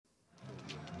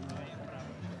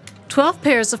12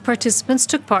 pairs of participants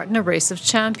took part in a race of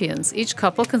champions. Each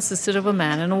couple consisted of a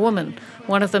man and a woman.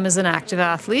 One of them is an active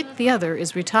athlete, the other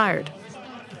is retired.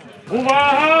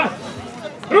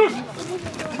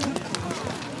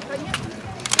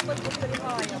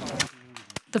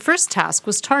 The first task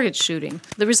was target shooting.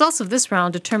 The results of this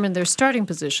round determined their starting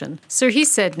position. Serhiy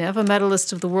Sednev, a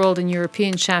medalist of the World and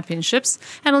European Championships,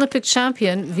 and Olympic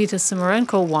champion Vita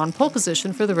Simorenko won pole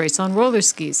position for the race on roller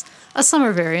skis, a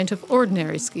summer variant of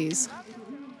ordinary skis.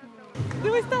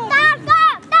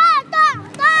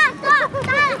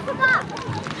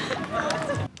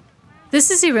 This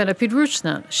is Irina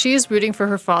Pidruchna. She is rooting for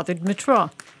her father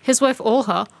Dmitro. His wife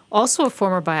Olha, also a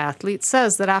former biathlete,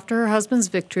 says that after her husband's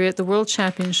victory at the World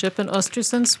Championship in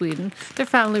Östersund, Sweden, their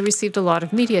family received a lot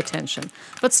of media attention.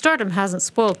 But stardom hasn't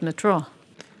spoiled Dmitro.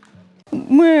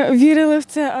 We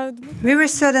were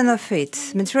certain of it.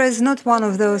 Dmitro is not one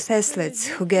of those athletes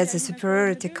who gets a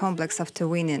superiority complex after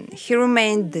winning. He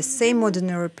remained the same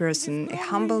ordinary person, a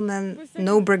humble man,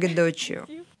 no braggadocio.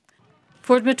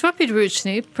 For Dmitro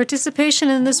Pidruchny, participation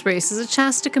in this race is a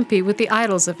chance to compete with the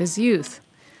idols of his youth.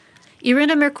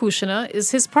 Irina Merkushina is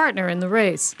his partner in the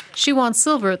race. She won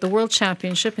silver at the World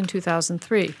Championship in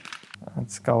 2003.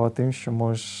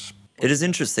 It is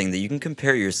interesting that you can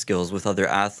compare your skills with other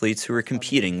athletes who were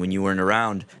competing when you weren't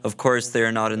around. Of course, they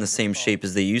are not in the same shape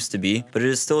as they used to be, but it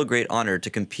is still a great honor to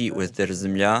compete with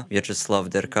Derzemlya, Vyacheslav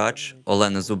Derkach,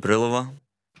 Olena Zubrilova.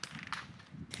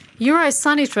 Juraj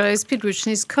Sanitra is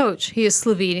Pidruchny's coach. He is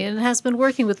Slovenian and has been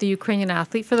working with the Ukrainian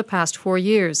athlete for the past 4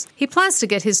 years. He plans to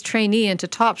get his trainee into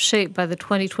top shape by the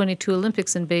 2022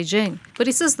 Olympics in Beijing, but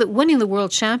he says that winning the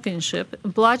World Championship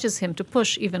obliges him to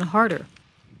push even harder.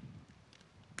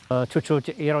 I'm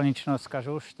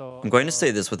going to say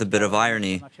this with a bit of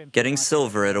irony. Getting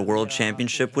silver at a World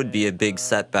Championship would be a big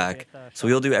setback, so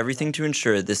we'll do everything to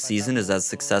ensure this season is as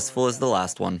successful as the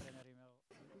last one.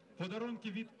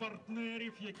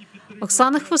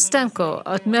 Oksana Khvostenko,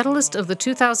 a medalist of the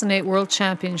 2008 World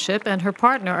Championship, and her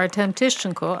partner Artem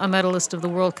Tishchenko, a medalist of the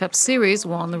World Cup Series,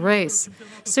 won the race.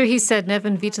 Serhiy Sednev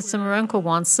and Vita Simorenko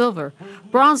won silver.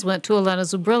 Bronze went to Olena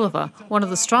Zubrilova, one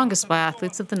of the strongest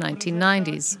biathletes of the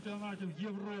 1990s.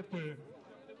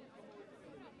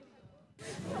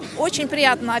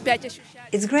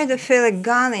 It's great to feel a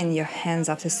gun in your hands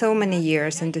after so many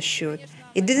years and to shoot.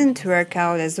 It didn't work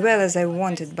out as well as I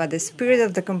wanted, but the spirit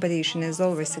of the competition is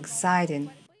always exciting.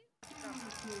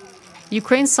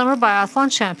 Ukraine's Summer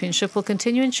Biathlon Championship will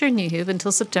continue in Chernihiv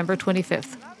until September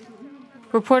 25th.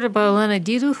 Reported by Olena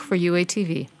Diduch for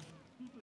UATV.